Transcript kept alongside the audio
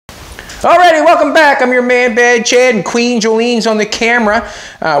Alrighty, welcome back. I'm your man, Bad Chad, and Queen Jolene's on the camera.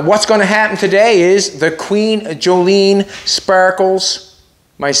 What's going to happen today is the Queen Jolene sparkles,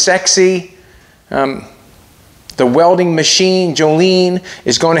 my sexy, the welding machine Jolene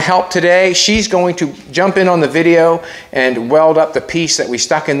is going to help today. She's going to jump in on the video and weld up the piece that we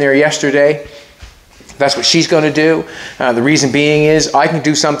stuck in there yesterday. That's what she's going to do. The reason being is I can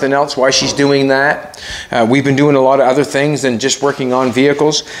do something else while she's doing that. We've been doing a lot of other things than just working on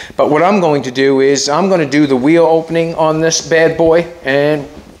vehicles. But what I'm going to do is I'm going to do the wheel opening on this bad boy. And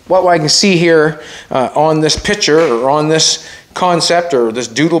what I can see here on this picture or on this concept or this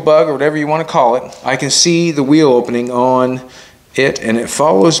Doodlebug or whatever you want to call it, I can see the wheel opening on it, and it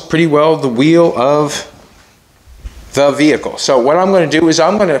follows pretty well the wheel of the vehicle. So what I'm going to do is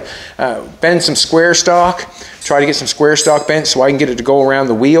I'm going to bend some square stock, try to get some square stock bent so I can get it to go around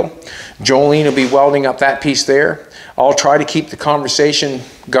the wheel. Jolene will be welding up that piece there. I'll try to keep the conversation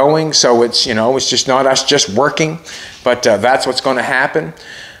going so it's, you know, it's just not us just working, but that's what's going to happen.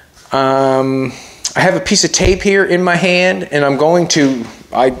 I have a piece of tape here in my hand, and I'm going to,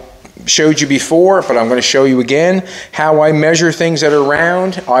 I showed you before, but I'm going to show you again how I measure things that are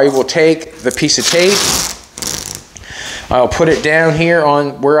round. I will take the piece of tape, I'll put it down here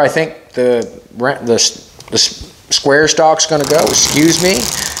on where I think the square stock's going to go. Excuse me.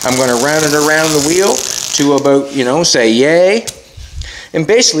 I'm going to round it around the wheel to about, you know, say yay. And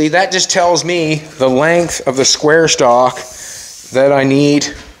basically that just tells me the length of the square stock that I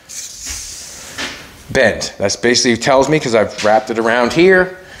need bent. That's basically tells me, because I've wrapped it around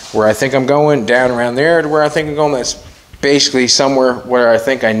here where I think I'm going, down around there to where I think I'm going. That's basically somewhere where I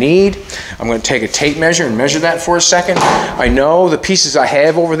think I need. I'm going to take a tape measure and measure that for a second. I know the pieces I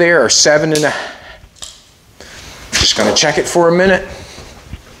have over there are 7.5. Just going to check it for a minute.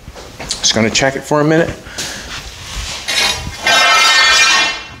 Just going to check it for a minute.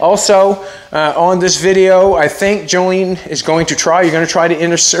 Also, on this video, I think Jolene is going to try, you're going to try to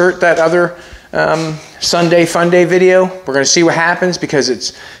insert that other Sunday Fun Day video. We're going to see what happens, because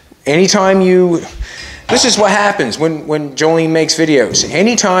it's anytime you, this is what happens when Jolene makes videos.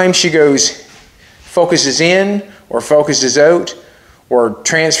 Anytime she goes, focuses in or focuses out or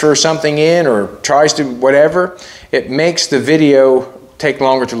transfers something in or tries to whatever, it makes the video take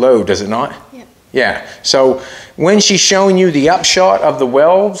longer to load, does it not? Yeah. Yeah. So when she's showing you the upshot of the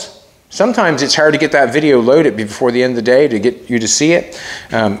welds, sometimes it's hard to get that video loaded before the end of the day to get you to see it.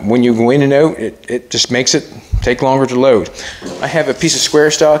 When you go in and out, it just makes it take longer to load. I have a piece of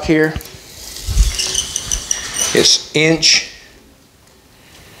square stock here. It's inch,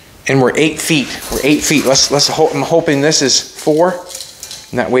 and we're 8 feet. We're 8 feet. I'm hoping this is 4,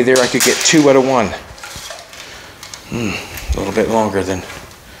 and that way there I could get 2 out of 1. A little bit longer than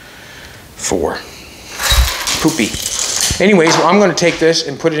 4. Poopy. Anyways, I'm going to take this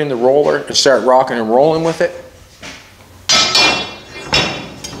and put it in the roller and start rocking and rolling with it.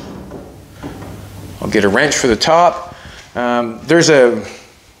 I'll get a wrench for the top. There's a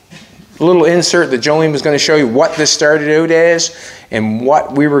little insert that Jolene was going to show you what this started out as and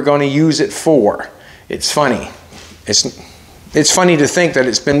what we were going to use it for. It's funny. It's funny to think that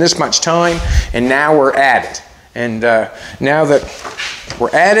it's been this much time and now we're at it. And now that we're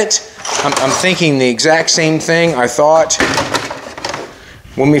at it, I'm thinking the exact same thing I thought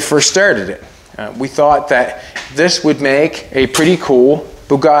when we first started it. We thought that this would make a pretty cool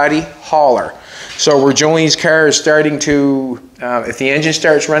Bugatti hauler. So where Jolene's car is starting to, if the engine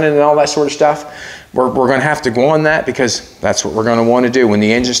starts running and all that sort of stuff, we're going to have to go on that, because that's what we're going to want to do. When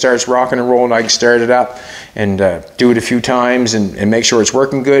the engine starts rocking and rolling, I can start it up and do it a few times and make sure it's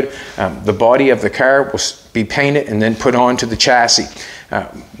working good. The body of the car will be painted and then put onto the chassis.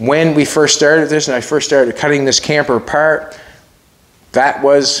 When we first started this and I first started cutting this camper apart, that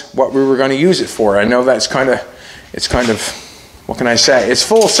was what we were going to use it for. I know that's it's kind of, what can I say? It's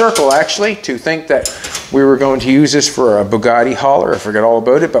full circle, actually, to think that we were going to use this for a Bugatti hauler. I forgot all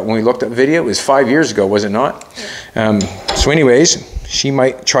about it, but when we looked at the video, it was 5 years ago, was it not? Yeah. So anyways, she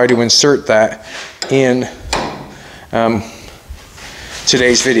might try to insert that in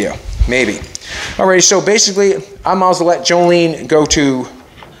today's video, maybe. Alright, so basically, I might as well let Jolene go to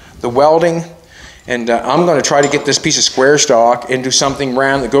the welding, and I'm going to try to get this piece of square stock into something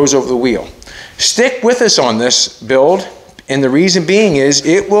round that goes over the wheel. Stick with us on this build. And the reason being is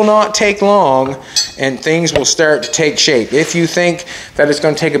it will not take long and things will start to take shape. If you think that it's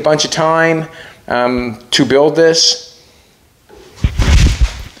going to take a bunch of time to build this,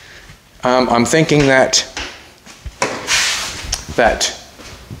 I'm thinking that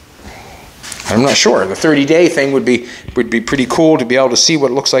I'm not sure. The 30-day thing would be pretty cool to be able to see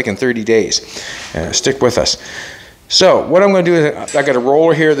what it looks like in 30 days. Stick with us. So what I'm going to do is I got a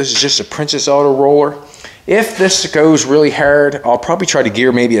roller here. This is just a Princess Auto roller. If this goes really hard, I'll probably try to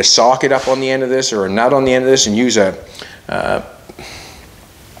gear maybe a socket up on the end of this or a nut on the end of this and use a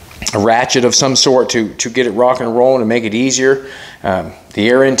ratchet of some sort to get it rocking and rolling and make it easier. The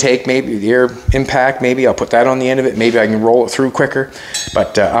air intake, maybe the air impact, maybe I'll put that on the end of it. Maybe I can roll it through quicker.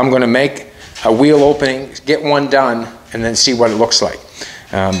 But I'm going to make a wheel opening, get one done, and then see what it looks like.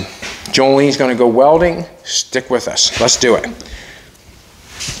 Jolene's going to go welding. Stick with us. Let's do it.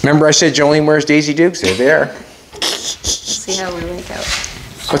 Remember I said Jolene wears Daisy Dukes? They're there. See how we make out.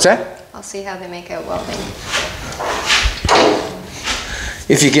 What's that? I'll see how they make out welding.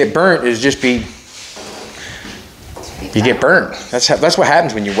 If you get burnt, it'll just be, you get burnt. That's what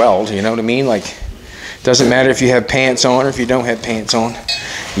happens when you weld, you know what I mean? Like, it doesn't matter if you have pants on or if you don't have pants on.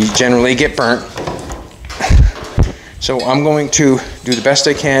 You generally get burnt. So I'm going to do the best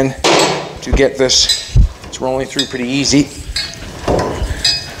I can to get this. It's rolling through pretty easy.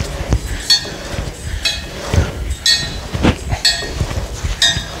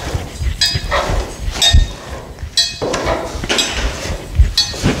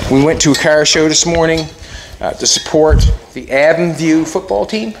 We went to a car show this morning to support the Avenview football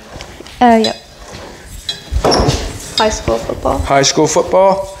team. Yep. High school football. High school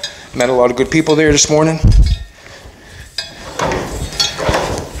football. Met a lot of good people there this morning.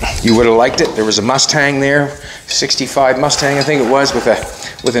 You would have liked it. There was a Mustang there, 65 Mustang I think it was,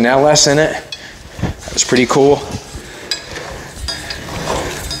 with an LS in it. That was pretty cool.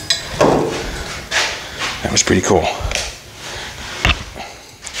 That was pretty cool.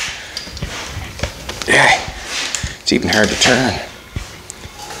 Yeah, it's even hard to turn.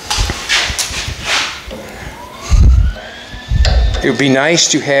 It would be nice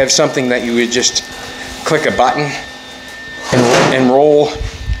to have something that you would just click a button and roll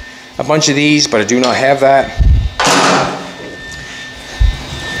a bunch of these, but I do not have that.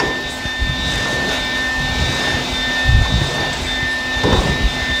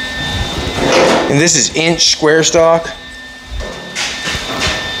 And this is inch square stock.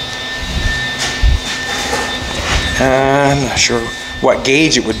 I'm not sure what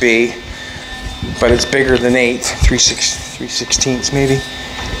gauge it would be, but it's bigger than 8, 3/16 maybe,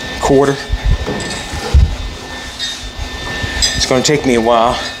 quarter. It's going to take me a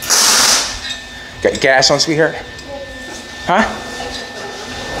while. Got your gas on, sweetheart? Huh?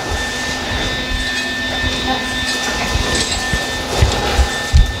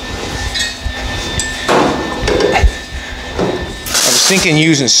 I was thinking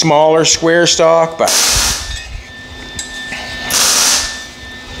using smaller square stock, but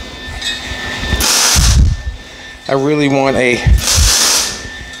I really want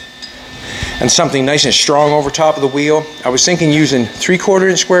something nice and strong over top of the wheel. I was thinking using 3/4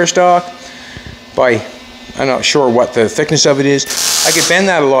 inch square stock by, I'm not sure what the thickness of it is. I could bend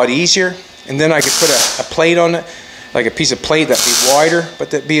that a lot easier, and then I could put a plate on it, like a piece of plate that'd be wider, but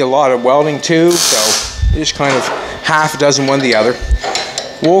that'd be a lot of welding too, so just kind of half a dozen one the other.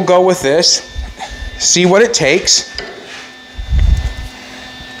 We'll go with this, see what it takes.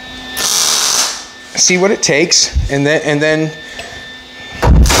 See what it takes, and then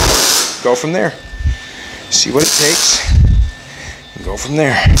go from there. See what it takes, and go from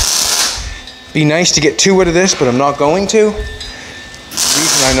there. Be nice to get 2 out of this, but I'm not going to. The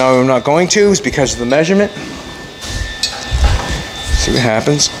reason I know I'm not going to is because of the measurement. See what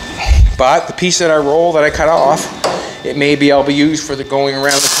happens. But the piece that I roll, that I cut off, it may be able to use for the going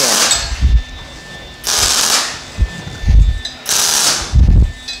around the corner.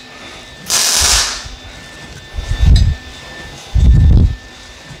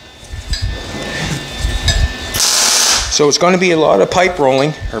 So it's going to be a lot of pipe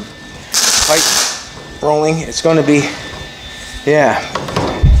rolling, or pipe rolling. It's going to be, yeah.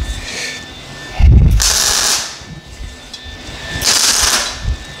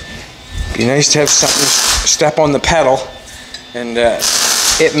 Be nice to have something step on the pedal, and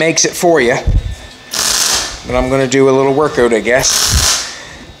it makes it for you. But I'm going to do a little workout, I guess.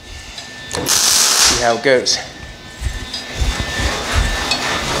 See how it goes.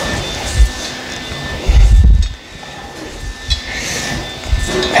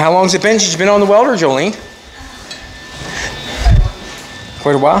 How long's it been since you've been on the welder, Jolene?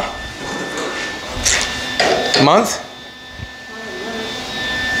 Quite a while. A month?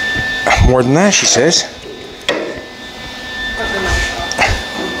 More than that, she says.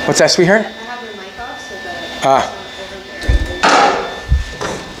 What's that, sweetheart? I have my mic off so that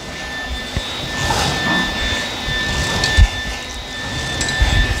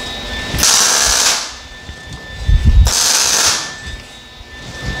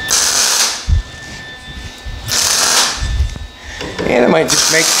might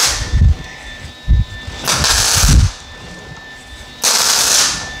just make...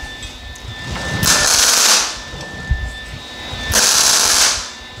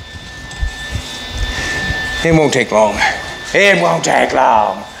 It won't take long. It won't take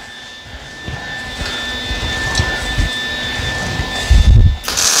long.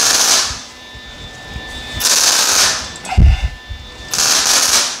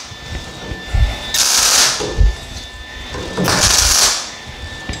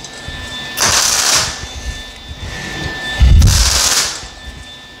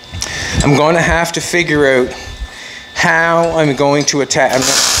 I'm going to have to figure out how I'm going to attach.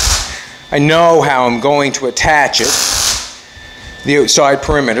 I know how I'm going to attach it. The outside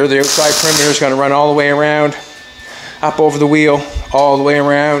perimeter. The outside perimeter is going to run all the way around, up over the wheel, all the way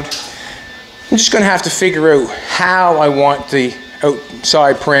around. I'm just going to have to figure out how I want the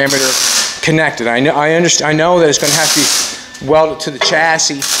outside perimeter connected. I know that it's going to have to be welded to the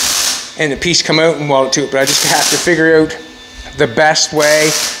chassis and the piece come out and weld it to it, but I just have to figure out the best way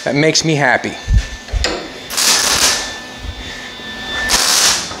that makes me happy.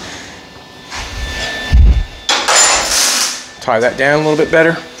 Tie that down a little bit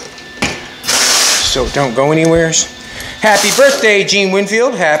better so it don't go anywhere. Happy birthday, Gene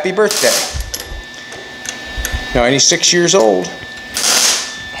Winfield. Happy birthday. 96 years old.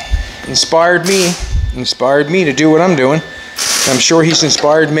 Inspired me to do what I'm doing. I'm sure he's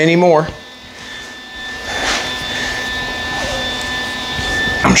inspired many more.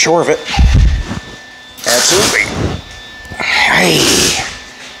 I'm sure of it. Absolutely. Hey.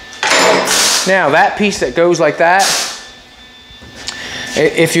 Now that piece that goes like that,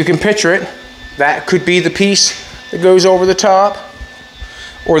 if you can picture it, that could be the piece that goes over the top,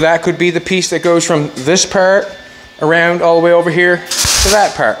 or that could be the piece that goes from this part around all the way over here to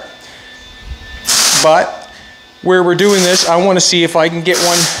that part. But where we're doing this, I want to see if I can get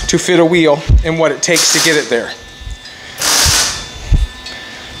one to fit a wheel and what it takes to get it there.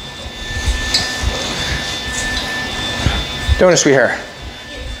 Don't it, sweetheart?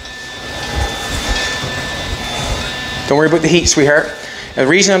 Don't worry about the heat, sweetheart. And the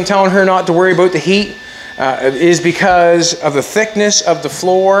reason I'm telling her not to worry about the heat is because of the thickness of the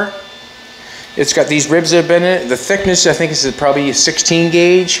floor. It's got these ribs that have been in it. The thickness, I think, is probably a 16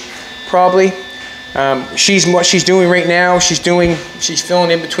 gauge, probably. What she's doing right now, she's filling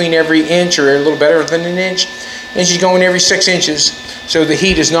in between every inch or a little better than an inch, and she's going every 6 inches. So the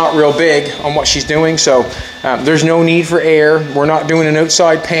heat is not real big on what she's doing. So there's no need for air. We're not doing an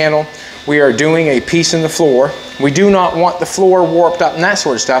outside panel. We are doing a piece in the floor. We do not want the floor warped up and that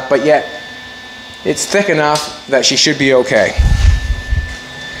sort of stuff, but yet it's thick enough that she should be okay.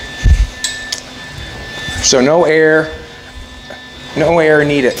 So no air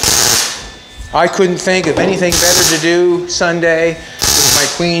needed. I couldn't think of anything better to do Sunday with my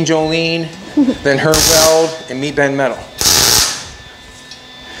Queen Jolene than her weld and me bend metal.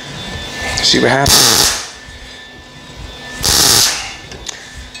 See what happens.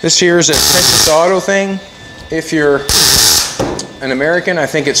 This here is a Princess Auto thing. If you're an American, I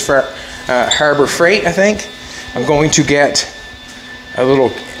think it's for Harbor Freight, I think. I'm going to get a little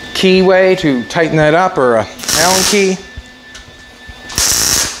keyway to tighten that up, or a Allen key.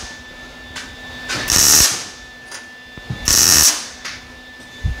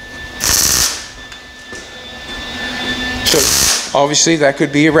 So obviously that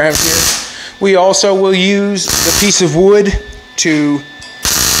could be around here. We also will use the piece of wood to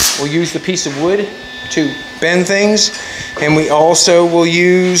bend things, and we also will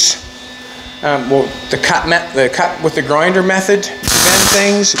use the cut with the grinder method to bend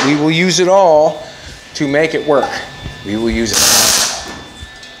things. We will use it all to make it work. We will use it.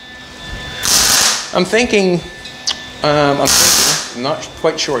 I'm thinking, I'm not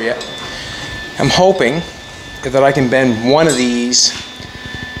quite sure yet. I'm hoping that I can bend one of these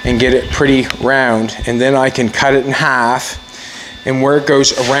and get it pretty round, and then I can cut it in half, and where it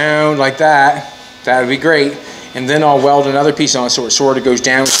goes around like that, that would be great. And then I'll weld another piece on so it sort of goes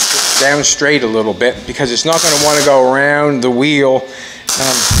down straight a little bit, because it's not going to want to go around the wheel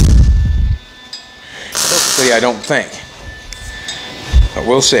perfectly, I don't think. But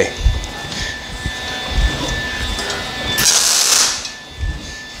we'll see.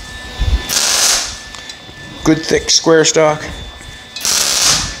 Good thick square stock.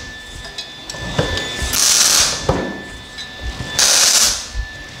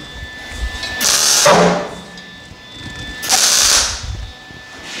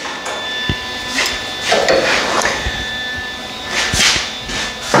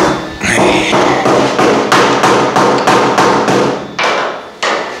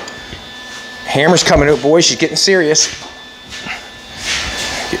 Hammer's coming out, boys. She's getting serious.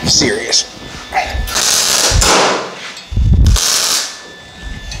 getting serious.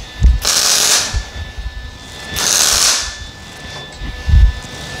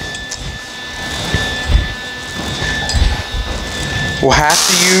 We'll have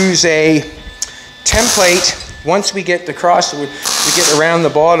to use a template once we get across, we get around the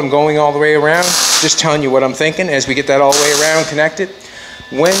bottom, going all the way around. Just telling you what I'm thinking as we get that all the way around connected.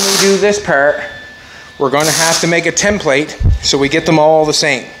 When we do this part, we're going to have to make a template so we get them all the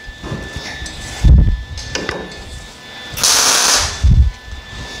same.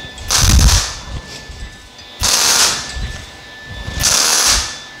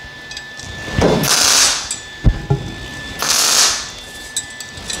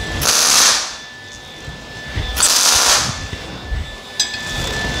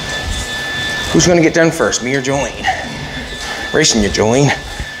 Who's going to get done first, me or Jolene? Racing you, Jolene.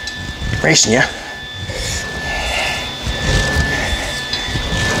 Racing you.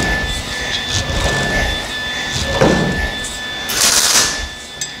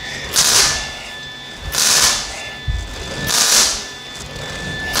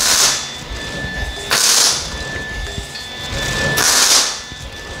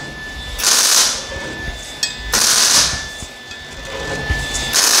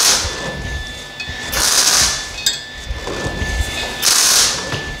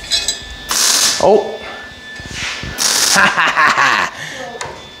 Oh. Ha ha ha ha.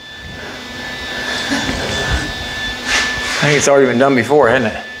 I think it's already been done before,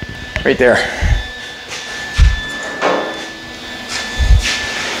 hasn't it? Right there.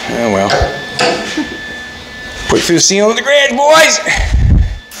 Oh well. Put it through the seal of the grid, boys.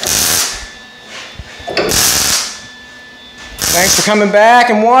 Thanks for coming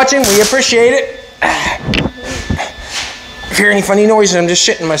back and watching. We appreciate it. If you hear any funny noises, I'm just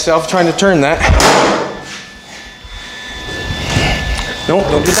shitting myself trying to turn that. No,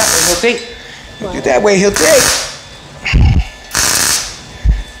 don't do that way, he'll take. Don't do that way, he'll take.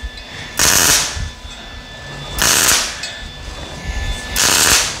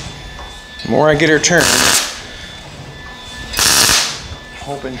 The more I get her turned, I'm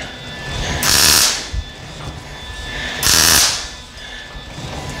hoping.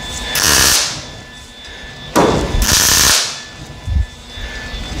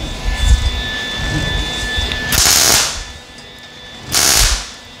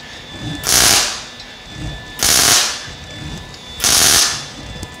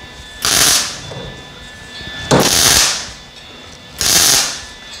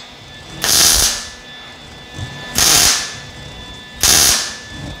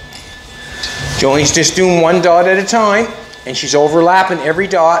 Jolene's just doing one dot at a time, and she's overlapping every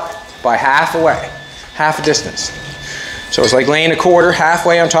dot by half away, half a distance. So it's like laying a quarter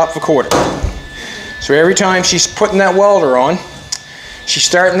halfway on top of a quarter. So every time she's putting that welder on, she's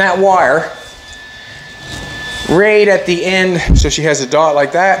starting that wire right at the end. So she has a dot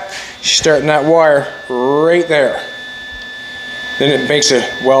like that. She's starting that wire right there. Then it makes a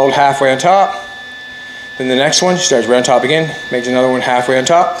weld halfway on top. Then the next one, she starts right on top again, makes another one halfway on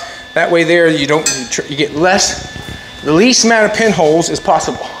top. That way there you get the least amount of pinholes as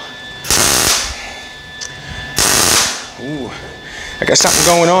possible. Ooh, I got something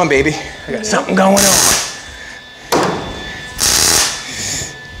going on, baby. I got something going on.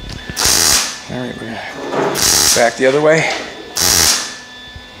 All right, we're gonna back the other way.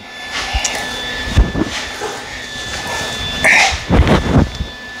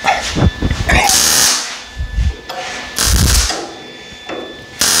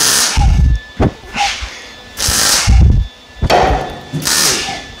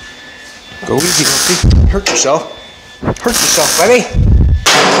 Go easy, don't hurt yourself. Hurt yourself, buddy.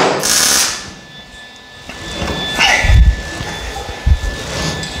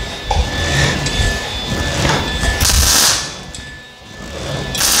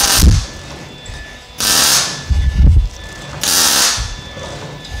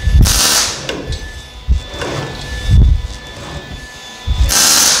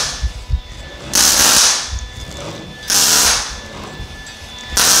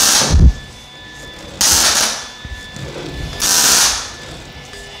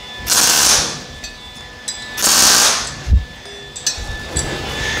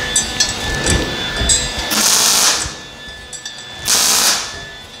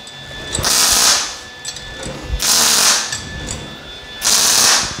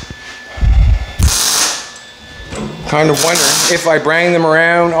 Kind of wondering if I bring them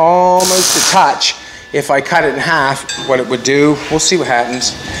around almost a touch, if I cut it in half, what it would do. We'll see what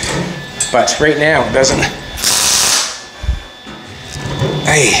happens. But right now it doesn't.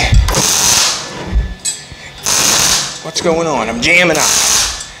 Hey. What's going on? I'm jamming up.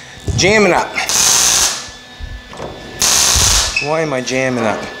 Jamming up. Why am I jamming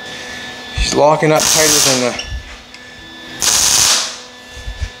up? She's locking up tighter than the...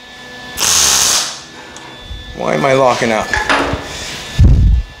 Why am I locking up?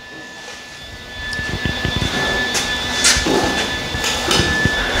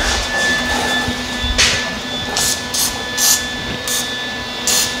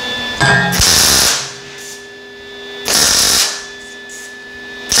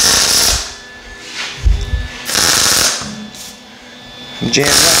 I'm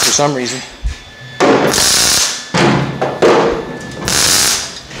jamming up for some reason.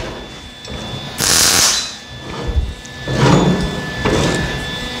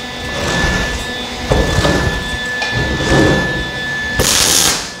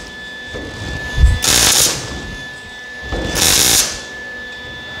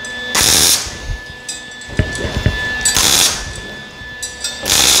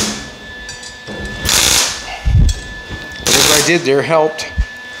 Did there helped. Is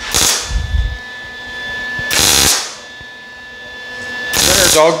that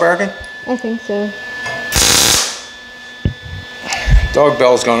our dog barking? I think so. Dog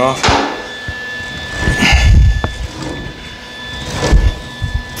bell's gone off.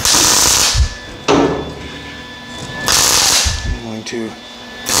 I'm going to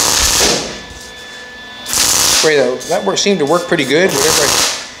spray that seemed to work pretty good. Whatever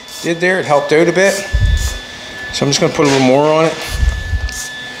I did there, it helped out a bit. So I'm just going to put a little more on it.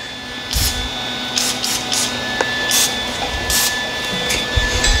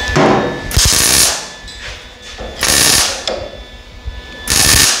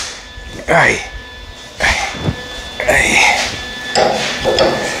 Aye.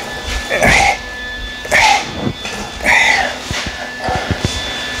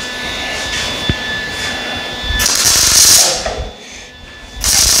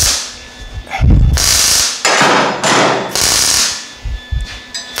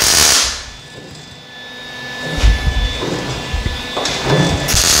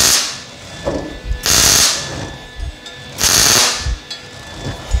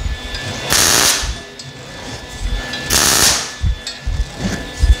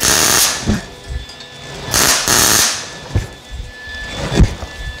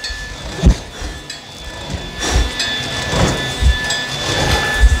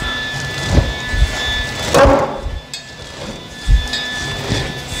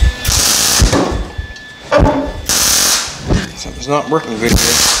 Something's not working good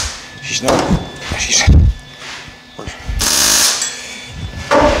here. She's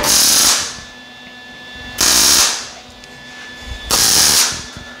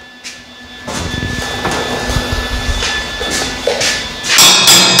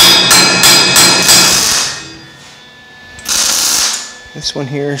this one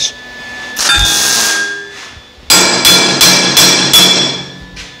here's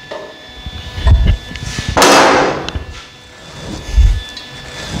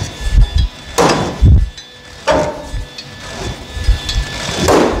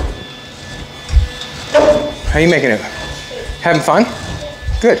how you making it? Having fun?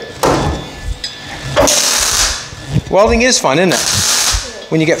 Good. Welding is fun, isn't it?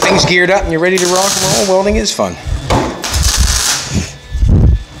 When you get things geared up and you're ready to rock and roll, welding is fun.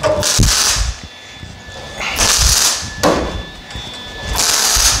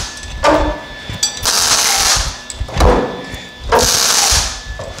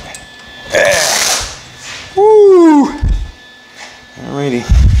 Woo! Alrighty.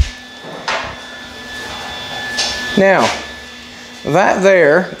 Now, that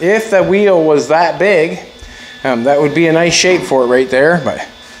there, if the wheel was that big, that would be a nice shape for it right there, but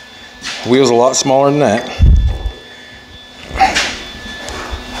the wheel's a lot smaller than that.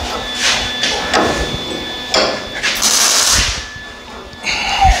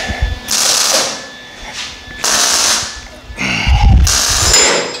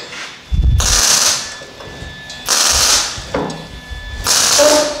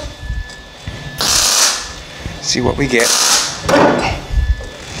 See what we get.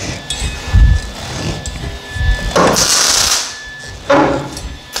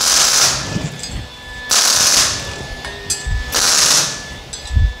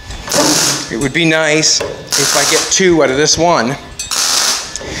 It would be nice if I get 2 out of this one.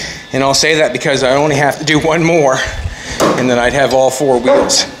 And I'll say that because I only have to do 1 more and then I'd have all 4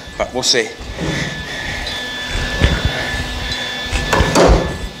 wheels. But we'll see.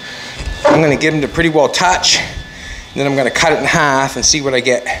 I'm going to give them to pretty well touch. And then I'm going to cut it in half and see what I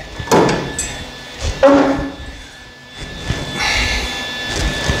get.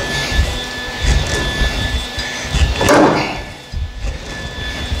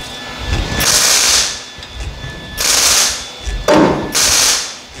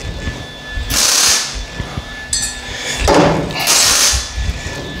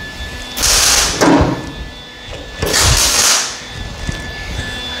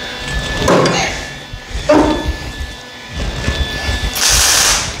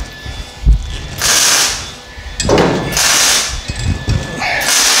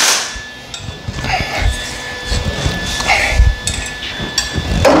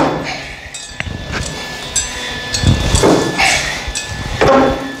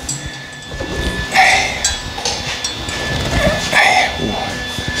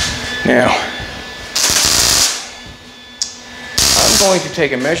 Now, I'm going to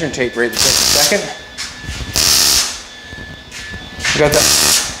take a measuring tape right this second. Got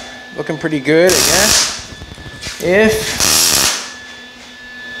that looking pretty good, I guess.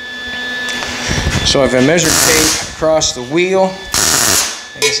 So if I measure tape across the wheel,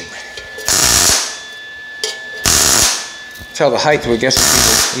 tell the height, I guess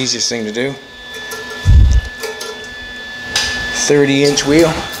would be the easiest thing to do. 30-inch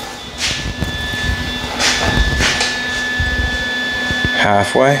wheel.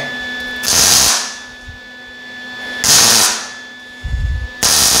 Halfway.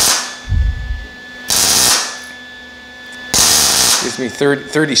 Gives me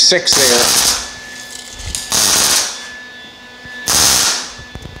 36 there.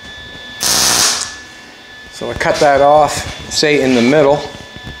 So I cut that off, say in the middle.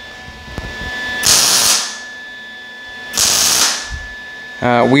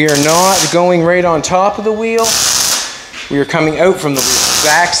 We are not going right on top of the wheel. We are coming out from the wheel.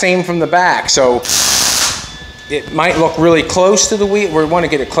 Exact same from the back. So it might look really close to the wheel. We want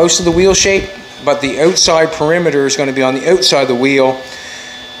to get it close to the wheel shape, but the outside perimeter is going to be on the outside of the wheel.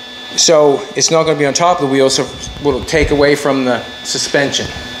 So it's not going to be on top of the wheel, so it'll take away from the suspension,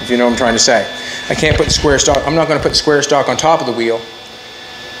 if you know what I'm trying to say. I can't put the square stock, I'm not going to put the square stock on top of the wheel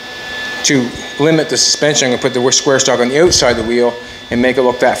to limit the suspension. I'm going to put the square stock on the outside of the wheel and make it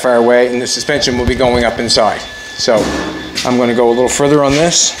look that far away, and the suspension will be going up inside. So I'm going to go a little further on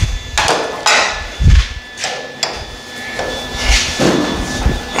this.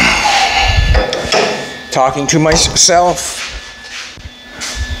 Talking to myself.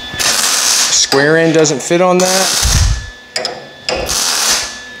 Square end doesn't fit on that.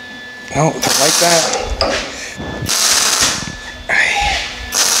 No, don't like that.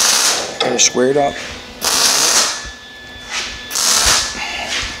 Better square it up.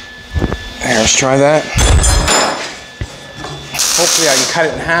 There, let's try that. Hopefully I can cut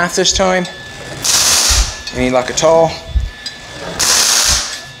it in half this time. Any luck at all.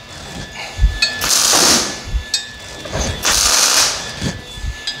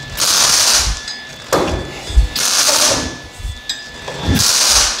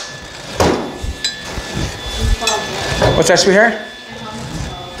 What's that, sweetheart?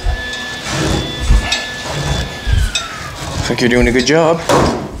 Looks like you're doing a good job.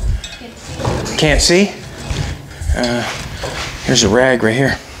 Can't see? Here's a rag right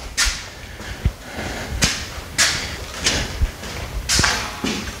here.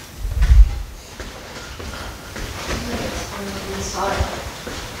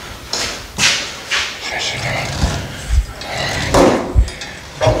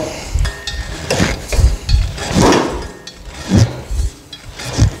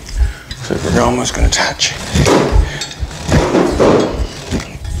 So we're almost going to touch.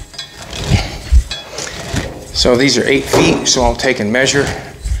 So these are 8 feet, so I'll take and measure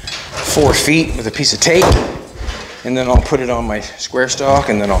 4 feet with a piece of tape, and then I'll put it on my square stock,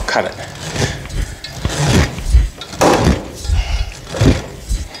 and then I'll cut it.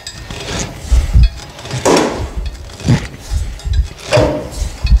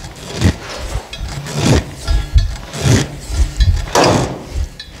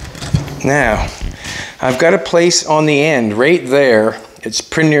 Now, I've got a place on the end right there. It's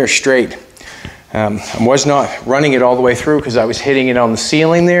pretty near straight. I was not running it all the way through because I was hitting it on the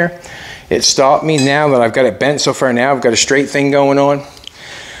ceiling there. It stopped me. Now that I've got it bent so far, now I've got a straight thing going on.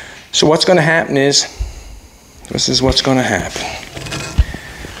 So what's going to happen is, this is what's going to happen.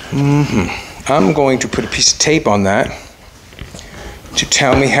 I'm going to put a piece of tape on that to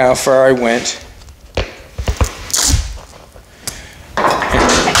tell me how far I went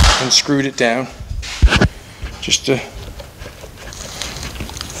and screwed it down just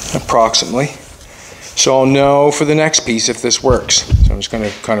approximately. So I'll know for the next piece if this works. So I'm just going to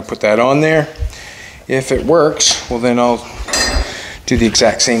kind of put that on there. If it works, well then I'll do the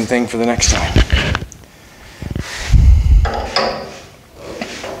exact same thing for the next time.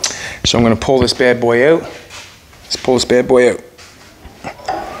 So I'm going to pull this bad boy out. Let's pull this bad boy out.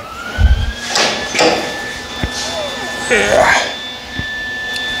 Yeah.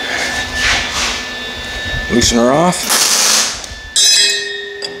 Loosen her off.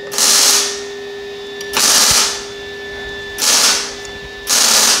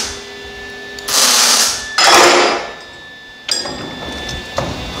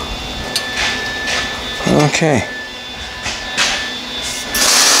 Okay.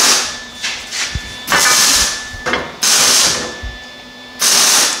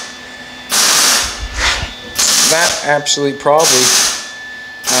 That absolutely probably,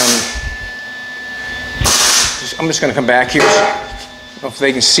 I'm just going to come back here. know if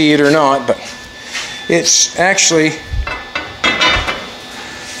they can see it or not, but it's actually,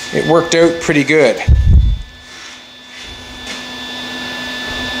 it worked out pretty good.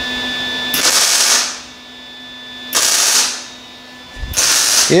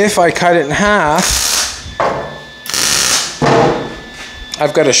 If I cut it in half,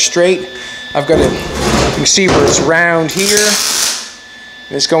 I've got a straight, you can see where it's round here,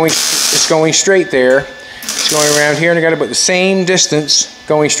 and it's going straight there. It's going around here, and I got about the same distance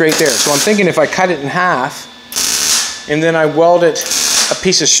going straight there. So I'm thinking if I cut it in half, and then I welded a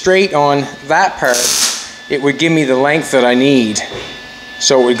piece of straight on that part, it would give me the length that I need.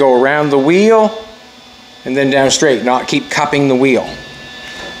 So it would go around the wheel, and then down straight, not keep cupping the wheel.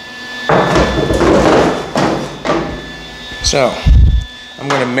 So I'm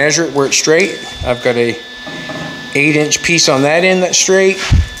going to measure it where it's straight. I've got a 8-inch piece on that end that's straight,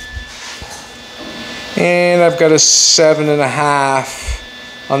 and I've got a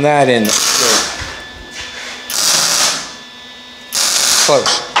 7.5 on that end that's straight.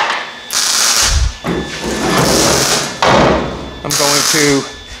 Close. I'm going to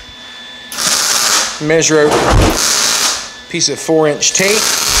measure out a piece of 4-inch tape,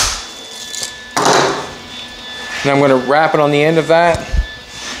 and I'm going to wrap it on the end of that.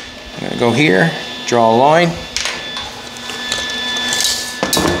 I'm going to go here, draw a line.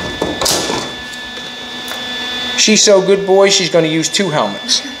 She's so good, boy, she's going to use 2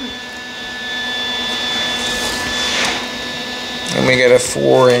 helmets. And we get a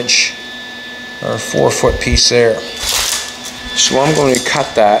 4-inch or 4-foot piece there. So I'm going to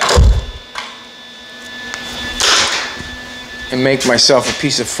cut that and make myself a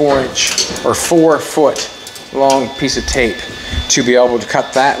piece of 4-inch or 4-foot long piece of tape to be able to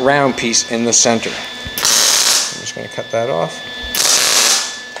cut that round piece in the center. I'm just going to cut that off.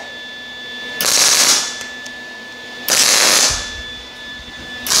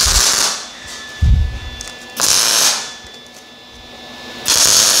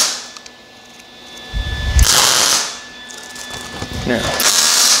 Now,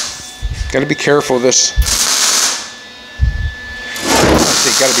 got to be careful of this.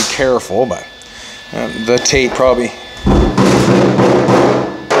 You got to be careful, but the tape probably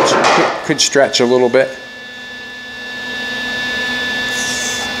could stretch a little bit.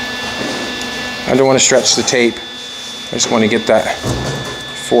 I don't want to stretch the tape. I just want to get that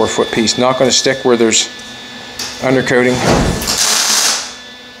 4-foot piece. Not going to stick where there's undercoating.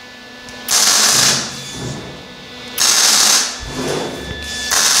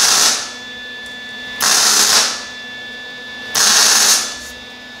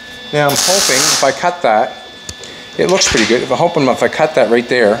 Now I'm hoping if I cut that, it looks pretty good. I'm hoping if I cut that right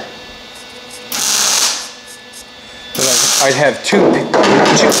there, that I'd have two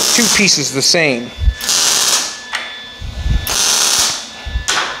pieces the same.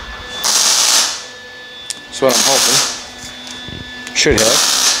 That's what I'm hoping. Should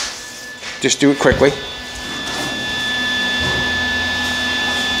have. Just do it quickly.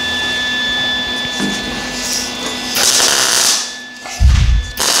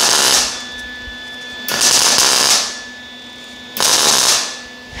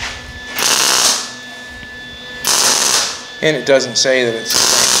 And it doesn't say that it's the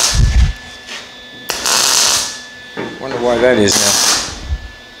same. Wonder why that is now.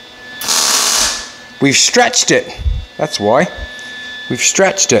 We've stretched it. That's why. We've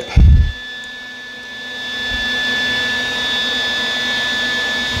stretched it.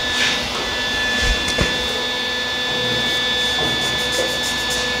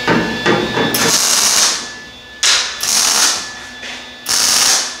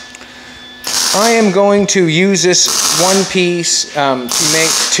 I am going to use this one piece to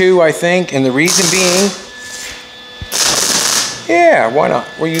make 2, I think, and the reason being, yeah, why not?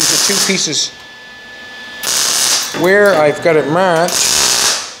 We'll use the 2 pieces where I've got it marked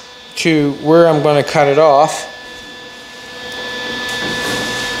to where I'm going to cut it off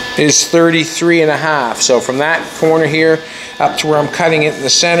is 33.5. So from that corner here up to where I'm cutting it in the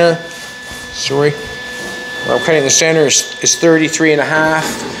center, where I'm cutting in the center is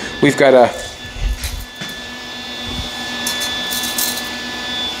 33.5. We've got a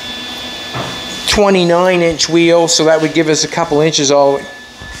 29-inch wheel, so that would give us a couple inches all.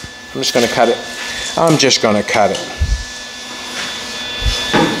 I'm just going to cut it. I'm just going to cut it.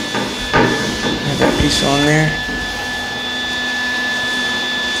 Have that piece on there.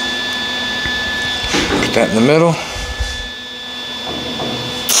 Put that in the middle.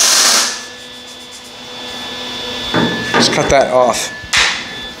 Just cut that off.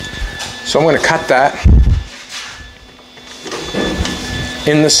 So I'm going to cut that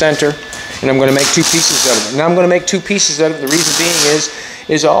in the center. and I'm going to make 2 pieces out of it. And I'm going to make 2 pieces out of it. The reason being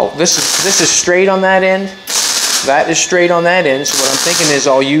is all this is straight on that end. That is straight on that end. So what I'm thinking is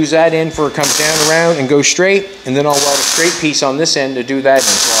I'll use that end for it comes down around and go straight, and then I'll weld a straight piece on this end to do that end.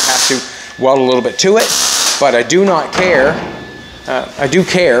 So I'll have to weld a little bit to it, but I do not care. I do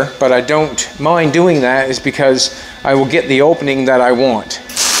care, but I don't mind doing that, is because I will get the opening that I want.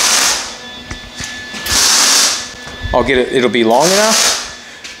 I'll get it, it'll be long enough.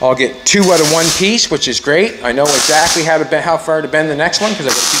 I'll get 2 out of 1 piece, which is great. I know exactly how far to bend the next one, because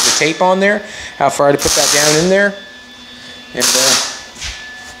I've got a piece of tape on there, how far to put that down in there. And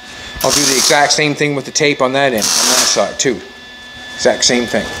I'll do the exact same thing with the tape on that end, on that side too. Exact same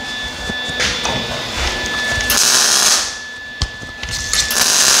thing.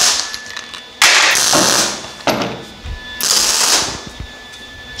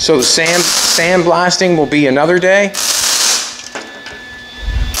 So the sandblasting will be another day.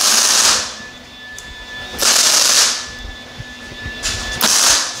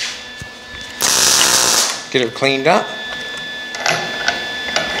 Get it cleaned up.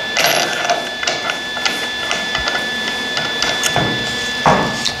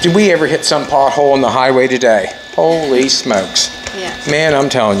 Did we ever hit some pothole on the highway today? Holy smokes. Yeah. Man, I'm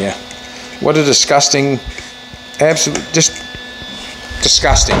telling you, what a disgusting, absolute, just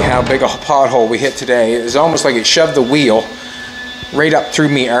disgusting how big a pothole we hit today. It was almost like it shoved the wheel right up through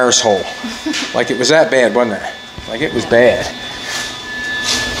me arsehole. Like it was that bad, wasn't it? Like it was bad.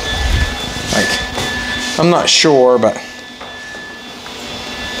 Like, I'm not sure, but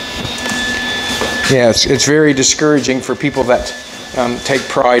yeah, it's very discouraging for people that take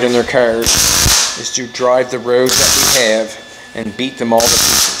pride in their cars, is to drive the roads that we have and beat them all to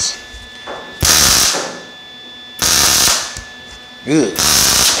pieces. Ugh.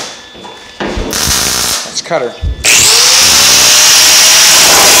 Let's cut her.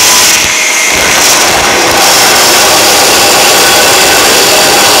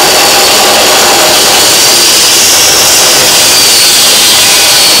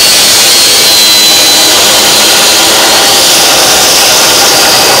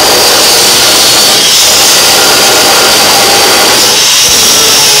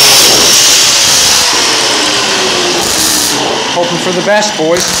 Hoping for the best,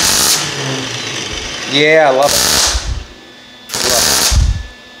 boys. Yeah, I love it. Love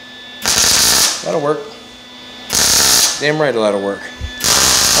it. That'll work. Damn right that'll work.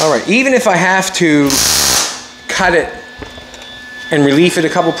 Alright, even if I have to cut it and relief it a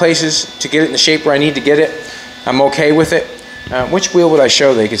couple places to get it in the shape where I need to get it, I'm okay with it. Which wheel would I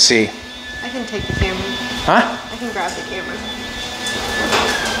show they could see? I can take the camera. Huh? I can grab the camera.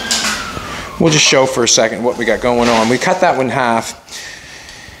 We'll just show for a second what we got going on. We cut that one in half.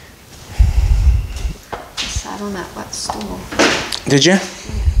 I sat on that wet stool. Did you?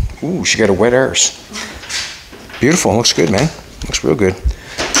 Ooh, she got a wet arse. Beautiful, looks good, man. Looks real good.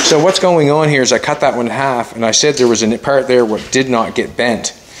 So what's going on here is I cut that one in half, and I said there was a part there what did not get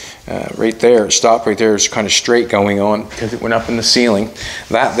bent. Right there, it stopped right there. It's kind of straight going on because it went up in the ceiling.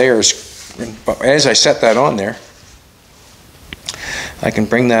 That there is, but as I set that on there, I can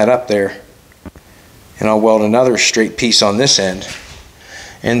bring that up there, and I'll weld another straight piece on this end,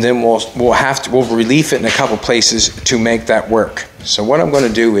 and then we'll relief it in a couple places to make that work. So what I'm going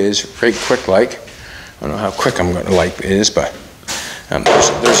to do is very quick, like, I don't know how quick I'm going to like it is, but I've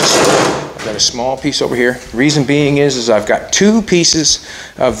got a small piece over here. The reason being is I've got 2 pieces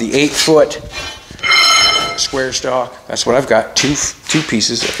of the 8-foot square stock. That's what I've got, two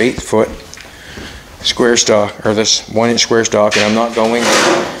pieces of 8-foot square stock, or this 1-inch square stock, and I'm not going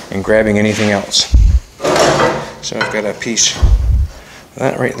and grabbing anything else. So I've got a piece,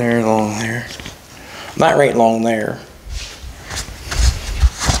 that right there along there, that right along there.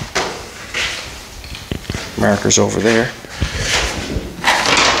 Markers over there.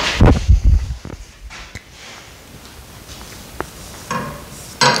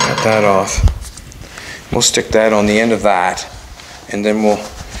 Cut that off. We'll stick that on the end of that, and then we'll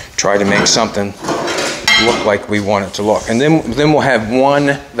try to make something look like we want it to look. And then we'll have one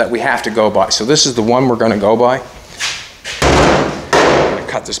that we have to go by. So this is the one we're going to go by. I'm going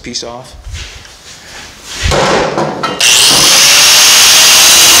to cut this piece off.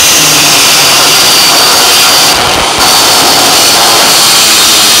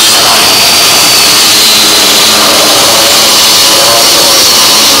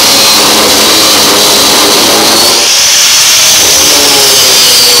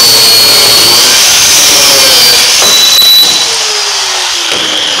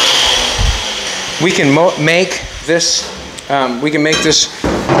 We can make this.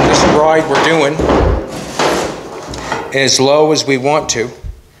 This ride we're doing as low as we want to.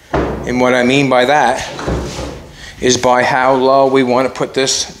 And what I mean by that is by how low we want to put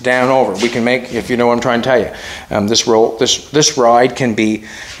this down over. We can make, if you know what I'm trying to tell you, this ride can be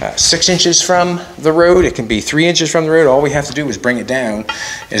 6 inches from the road. It can be 3 inches from the road. All we have to do is bring it down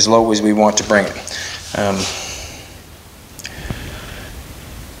as low as we want to bring it.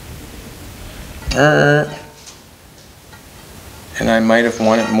 And I might have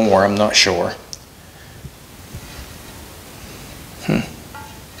wanted more, I'm not sure.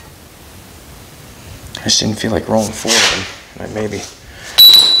 I just didn't feel like rolling forward. Like maybe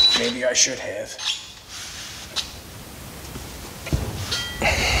I should have.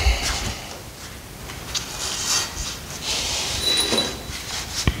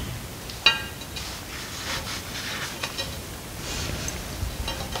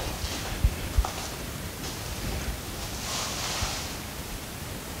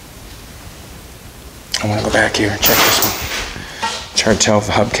 I want to go back here and check this one. It's hard to tell with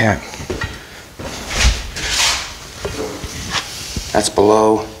the hubcap. That's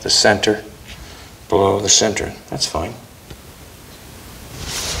below the center. Below the center. That's fine.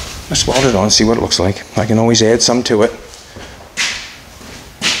 Let's weld it on and see what it looks like. I can always add some to it.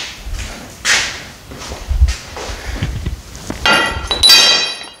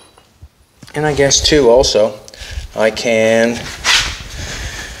 And I guess too also, I can,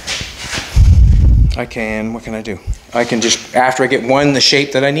 what can I do? I can just, after I get one the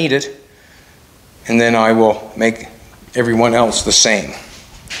shape that I needed, and then I will make everyone else the same.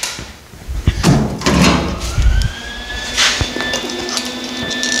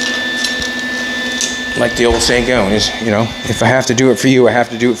 Like the old saying going is, you know, if I have to do it for you, I have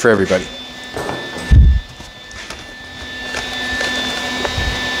to do it for everybody.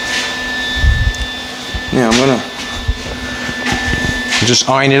 Now I'm gonna just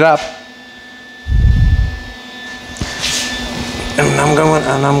iron it up, and I'm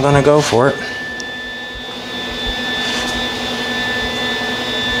gonna go for it.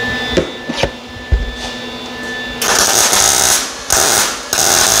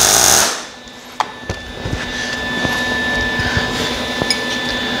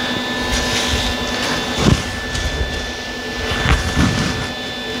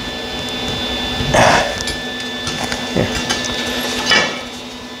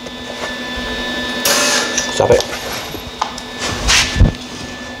 Stop it.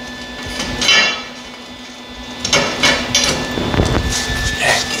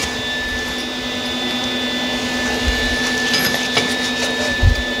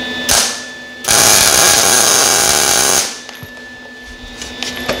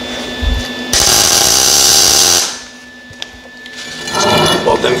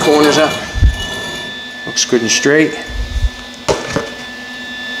 Weld them corners up. Looks good and straight.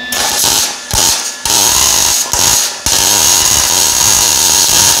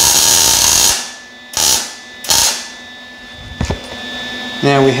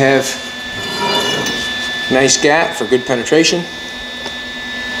 Now we have a nice gap for good penetration.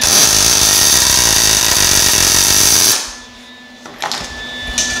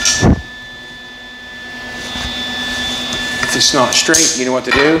 If it's not straight, you know what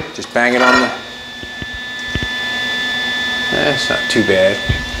to do. Just bang it on the... That's not too bad.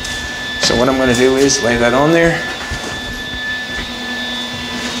 So what I'm going to do is lay that on there.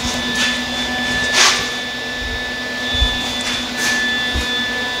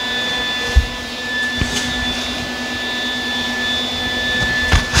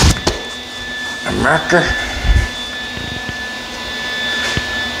 Marker.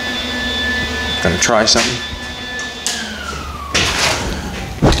 Gonna try something.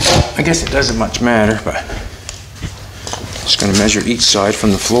 I guess it doesn't much matter, but just gonna measure each side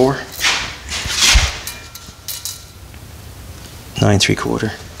from the floor. 9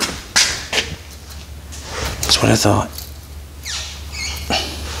 3/4. That's what I thought.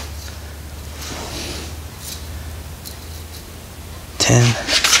 Ten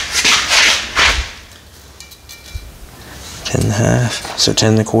and a half, so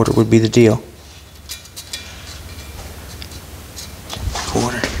 10 1/4 would be the deal.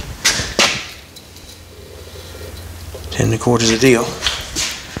 Quarter. 10 1/4 is the deal.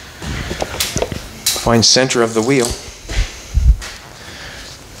 Find center of the wheel.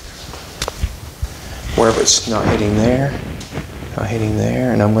 Wherever it's not hitting there,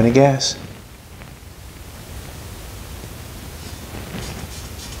 and I'm going to guess.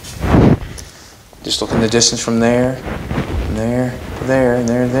 Just look in the distance from there, and there, to there, and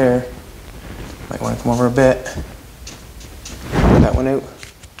there, and there. Might want to come over a bit. Knock that one out.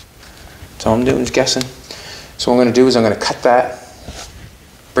 That's all I'm doing is guessing. So what I'm going to do is I'm going to cut that,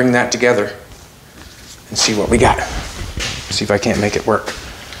 bring that together, and see what we got. See if I can't make it work.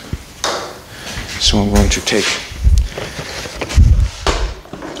 So I'm going to take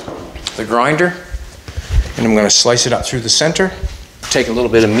the grinder and I'm going to slice it up through the center, take a little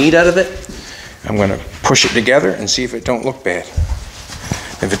bit of meat out of it. I'm going to push it together and see if it don't look bad.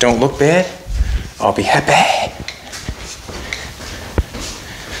 If it don't look bad, I'll be happy.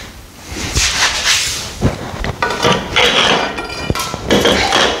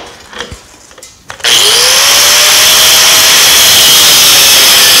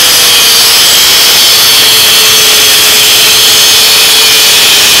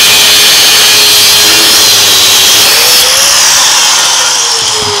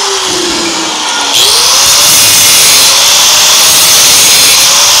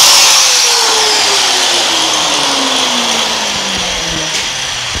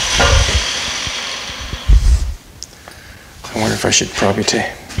 I should probably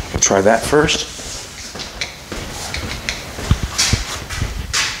we'll try that first.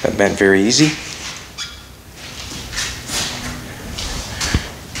 That bent very easy.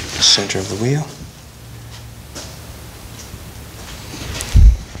 The center of the wheel.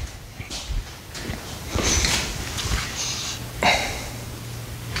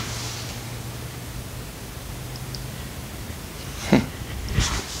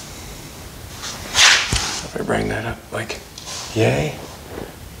 If I bring that up like yay.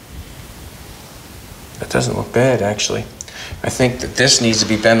 That doesn't look bad, actually. I think that this needs to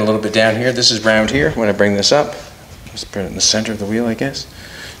be bent a little bit down here. This is round here. When I bring this up, let's put it in the center of the wheel, I guess.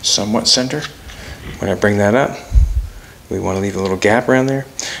 Somewhat center. When I bring that up, we want to leave a little gap around there.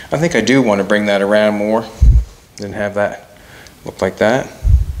 I think I do want to bring that around more than have that look like that.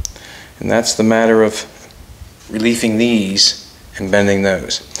 And that's the matter of reliefing these and bending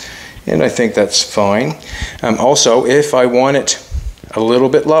those. And I think that's fine. Also, if I want it a little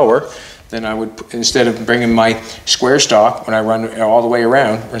bit lower, then I would, instead of bringing my square stock when I run all the way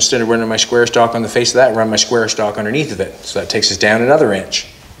around, or instead of running my square stock on the face of that, run my square stock underneath of it. So that takes us down another inch.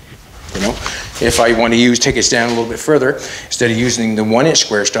 You know, if I want to take us down a little bit further, instead of using the 1 inch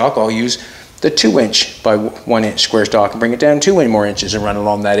square stock, I'll use the 2 inch by 1 inch square stock and bring it down 2 more inches and run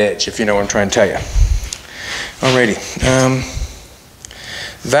along that edge, if you know what I'm trying to tell you. Alrighty.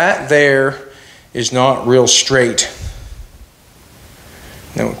 That there is not real straight.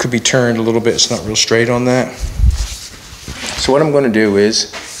 Now it could be turned a little bit. It's not real straight on that. So what I'm going to do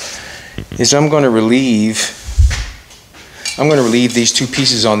is I'm going to relieve these two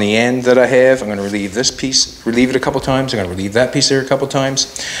pieces on the end that I have. I'm going to relieve this piece, relieve it a couple times. I'm going to relieve that piece there a couple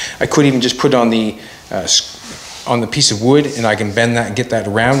times. I could even just put on the piece of wood, and I can bend that and get that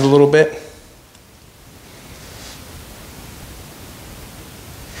around a little bit.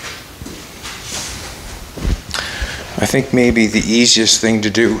 I think maybe the easiest thing to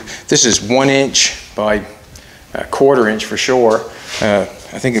do, this is 1 inch by a 1/4 inch for sure. I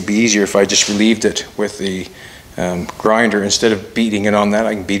think it'd be easier if I just relieved it with the grinder instead of beating it on that.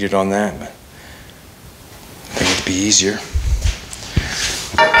 I can beat it on that, but I think it'd be easier.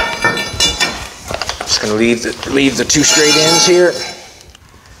 Just gonna leave the two straight ends here.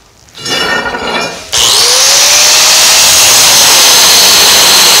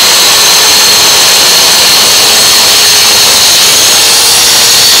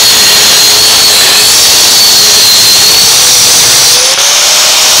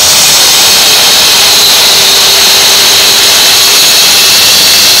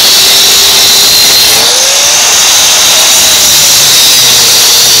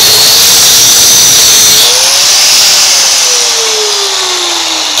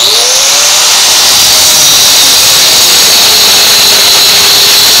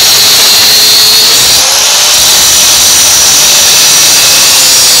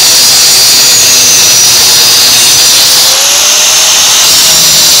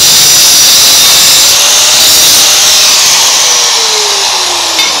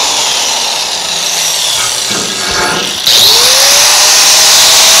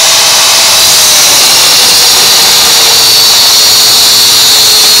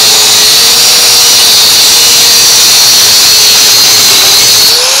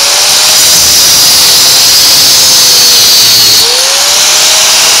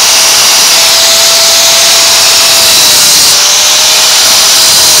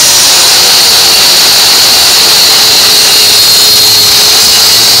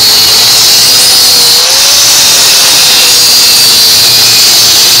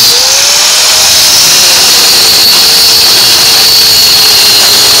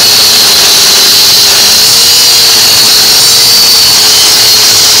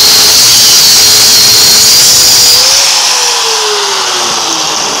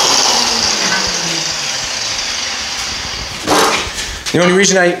 The only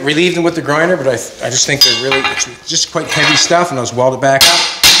reason I relieved them with the grinder, but I just think they're really, it's just quite heavy stuff, and I'll just weld it back up.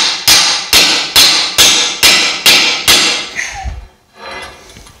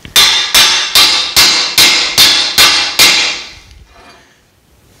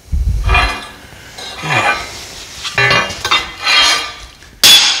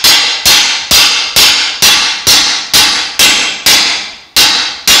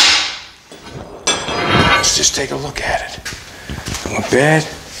 Let's just take a look at it. Don't look bad.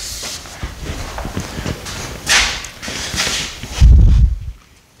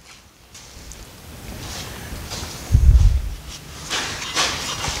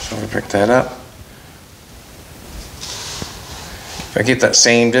 So we'll pick that up. If I get that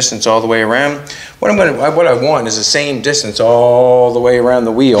same distance all the way around, what I want is the same distance all the way around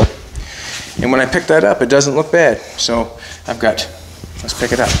the wheel. And when I pick that up, it doesn't look bad. So I've got, let's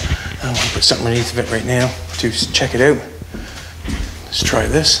pick it up. I want to put something underneath of it right now to check it out. Let's try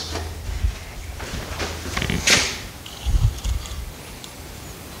this.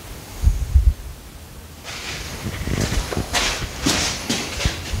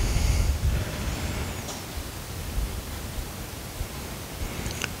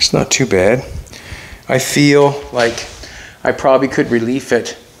 It's not too bad. I feel like I probably could relief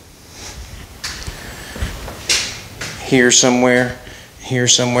it here somewhere,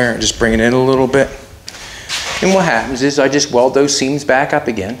 and just bring it in a little bit. And what happens is I just weld those seams back up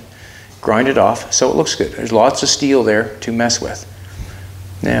again, grind it off so it looks good. There's lots of steel there to mess with.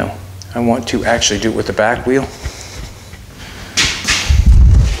 Now, I want to actually do it with the back wheel.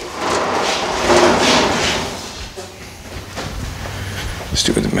 Let's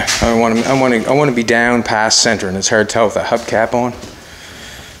do it with the, I want to be down past center, and it's hard to tell with the hubcap on.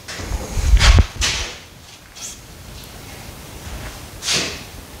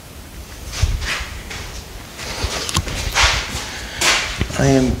 I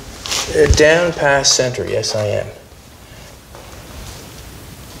am down past center, yes I am.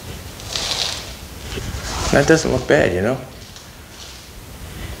 That doesn't look bad, you know.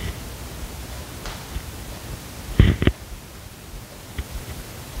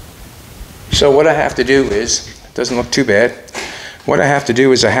 So what I have to do is, it doesn't look too bad, what I have to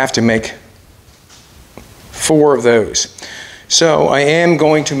do is I have to make 4 of those. So I am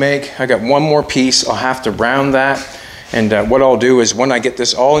going to make, I got one more piece, I'll have to round that. And what I'll do is when I get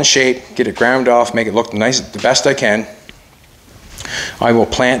this all in shape, get it ground off, make it look nice, the best I can, I will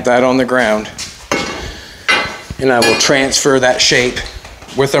plant that on the ground and I will transfer that shape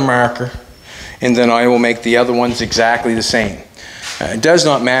with a marker, and then I will make the other ones exactly the same. It does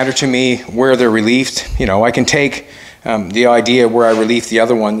not matter to me where they're relieved. You know, I can take the idea where I relief the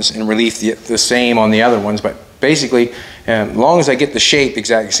other ones and relief the same on the other ones, but basically, as long as I get the shape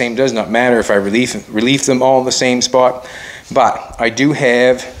exactly the same, does not matter if I relief them all in the same spot. But I do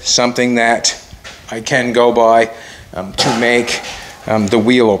have something that I can go by to make the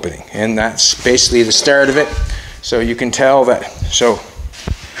wheel opening, and that's basically the start of it. So you can tell that, so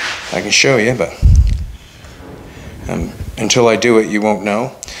I can show you, but until I do it, you won't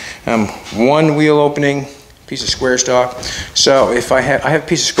know. One wheel opening, piece of square stock. So if I have a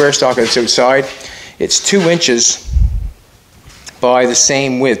piece of square stock that's outside, it's 2 inches by the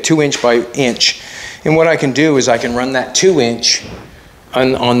same width, 2 inch by inch. And what I can do is I can run that 2 inch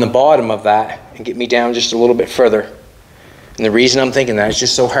on the bottom of that and get me down just a little bit further. And the reason I'm thinking that is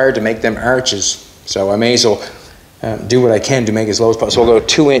just so hard to make them arches. So I may as well do what I can to make it as low as possible. So I'll go a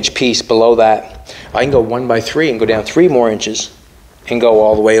 2 inch piece below that. I can go 1 by 3 and go down 3 more inches and go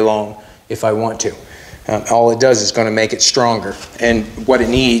all the way along if I want to. All it does is going to make it stronger, and what it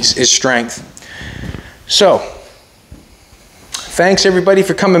needs is strength. So, thanks everybody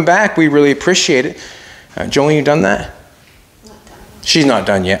for coming back. We really appreciate it. Jolene, you done that? Not done. She's not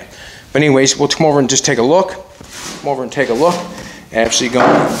done yet. But anyways, we'll come over and just take a look. Come over and take a look. Actually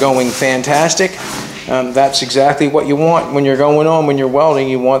going fantastic. That's exactly what you want when you're going on, when you're welding.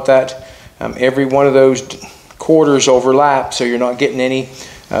 You want that every one of those quarters overlap, so you're not getting any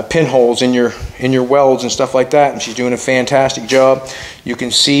pinholes in your welds and stuff like that. And she's doing a fantastic job. You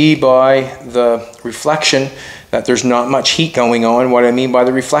can see by the reflection that there's not much heat going on. What I mean by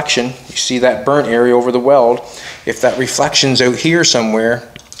the reflection, you see that burnt area over the weld. If that reflection's out here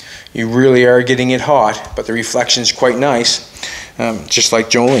somewhere, you really are getting it hot, but the reflection's quite nice. Just like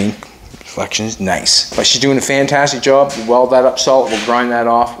Jolene, reflection's nice. But she's doing a fantastic job. You weld that up solid, we'll grind that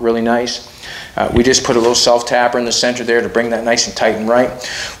off really nice. We just put a little self-tapper in the center there to bring that nice and tight and right.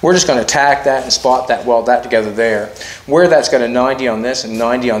 We're just going to tack that and spot that, weld that together there. Where that's got a 90 on this and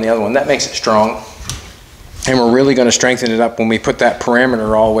 90 on the other one, that makes it strong. And we're really going to strengthen it up when we put that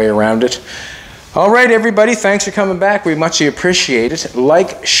parameter all the way around it. All right, everybody, thanks for coming back. We much appreciate it.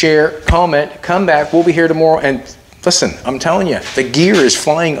 Like, share, comment, come back. We'll be here tomorrow. And listen, I'm telling you, the gear is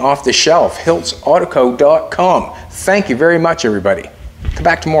flying off the shelf. HiltzAutoco.com. Thank you very much, everybody. Come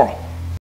back tomorrow.